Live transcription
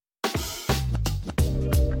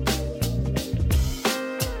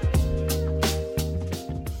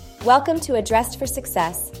Welcome to Addressed for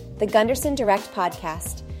Success, the Gunderson Direct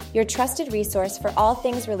Podcast, your trusted resource for all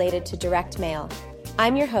things related to direct mail.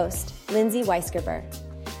 I'm your host, Lindsay Weisgerber.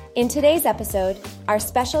 In today's episode, our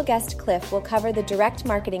special guest Cliff will cover the Direct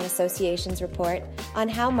Marketing Association's report on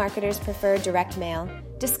how marketers prefer direct mail,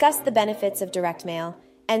 discuss the benefits of direct mail,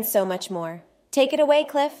 and so much more. Take it away,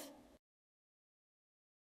 Cliff.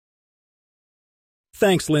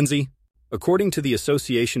 Thanks, Lindsay. According to the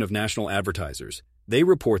Association of National Advertisers, they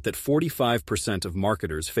report that 45% of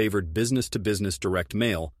marketers favored business-to-business direct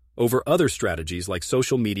mail over other strategies like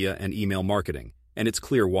social media and email marketing, and it's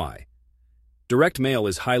clear why. Direct mail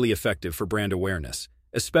is highly effective for brand awareness,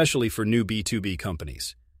 especially for new B2B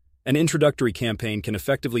companies. An introductory campaign can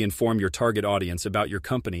effectively inform your target audience about your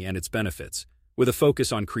company and its benefits, with a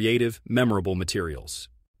focus on creative, memorable materials.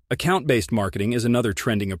 Account-based marketing is another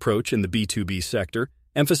trending approach in the B2B sector,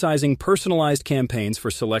 emphasizing personalized campaigns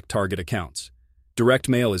for select target accounts. Direct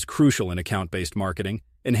mail is crucial in account-based marketing,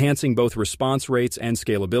 enhancing both response rates and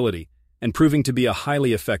scalability, and proving to be a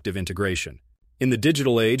highly effective integration. In the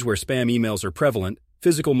digital age where spam emails are prevalent,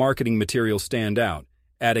 physical marketing materials stand out,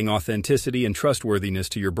 adding authenticity and trustworthiness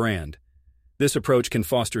to your brand. This approach can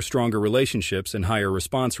foster stronger relationships and higher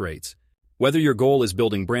response rates. Whether your goal is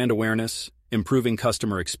building brand awareness, improving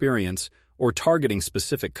customer experience, or targeting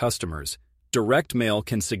specific customers, direct mail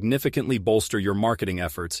can significantly bolster your marketing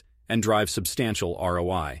efforts and drive substantial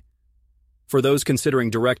ROI. For those considering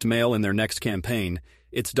direct mail in their next campaign,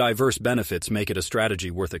 its diverse benefits make it a strategy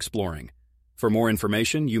worth exploring. For more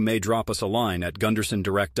information, you may drop us a line at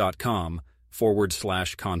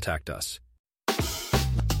gundersondirect.com/contact us.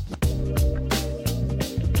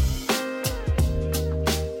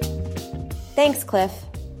 Thanks, Cliff.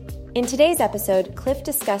 In today's episode, Cliff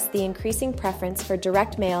discussed the increasing preference for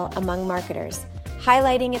direct mail among marketers,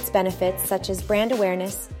 highlighting its benefits such as brand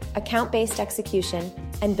awareness, account-based execution,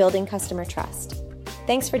 and building customer trust.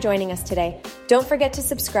 Thanks for joining us today. Don't forget to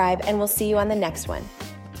subscribe, and we'll see you on the next one.